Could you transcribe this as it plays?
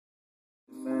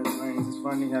things. It's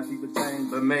funny how people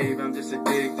change, but maybe I'm just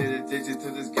addicted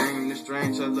to this game. The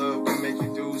strange I love can make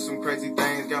you do some crazy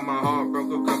things. Got my heart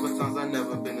broke a couple times, I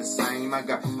never been the same. I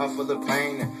got heart full of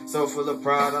pain and so full of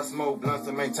pride. I smoke blunts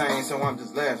to maintain, so I'm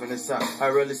just laughing inside. I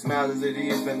really smile as it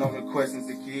is, been on the questions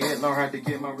a kid. Learn how to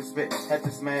get my respect, had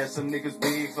to smash some niggas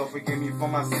big. So forgive me for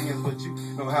my sins, but you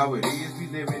know how it is. We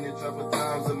living in troubled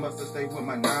times, I must have stayed with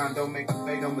my nine. Don't make a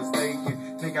fatal mistake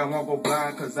and think I won't go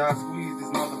blind, cause I squeeze this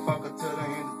motherfucker to the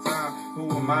end of time. Who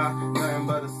am I? Nothing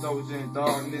but a soldier in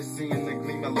darkness, seeing the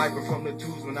gleam of light from the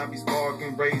tools when I be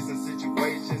sparking, raising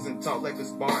situations and talk like a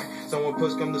sparring. Someone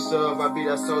push come to shove, I be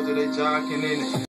that soldier they jocking in it.